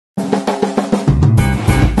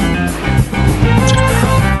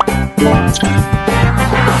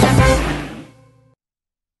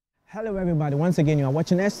Hello everybody, once again you are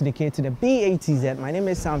watching S to the K to the B.T.S. My name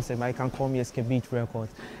is Samson, but you can call me Skbeatz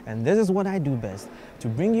Records, and this is what I do best, to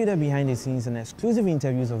bring you the behind the scenes and exclusive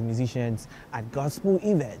interviews of musicians at gospel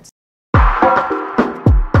events.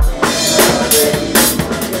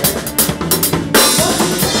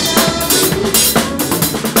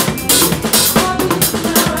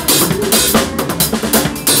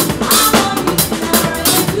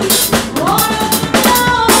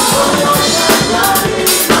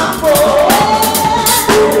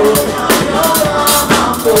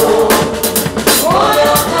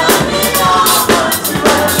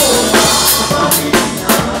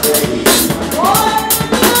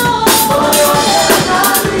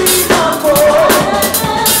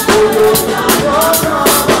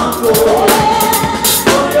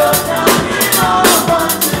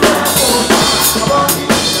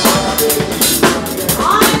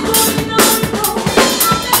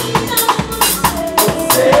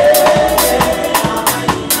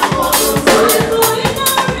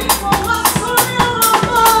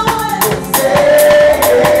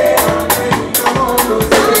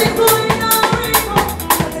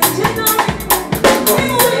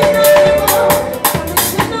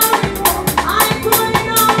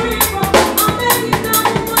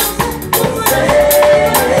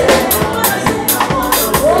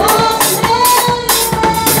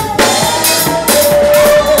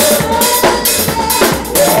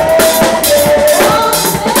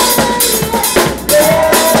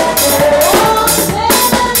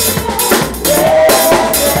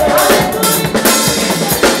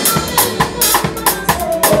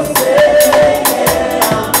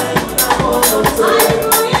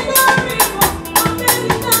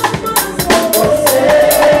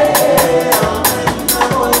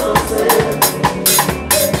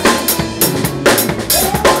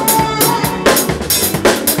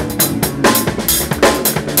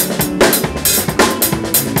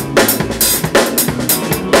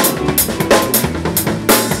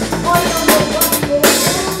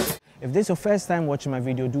 If this is your first time watching my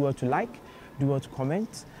video, do what to like, do what to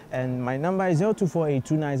comment, and my number is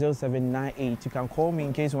 0248290798. You can call me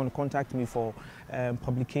in case you want to contact me for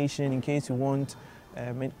publication, in case you want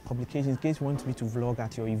publications, in case you want me to vlog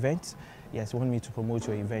at your event. Yes, you want me to promote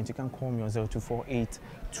your event, you can call me on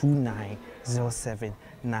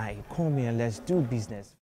 0248290798. Call me and let's do business.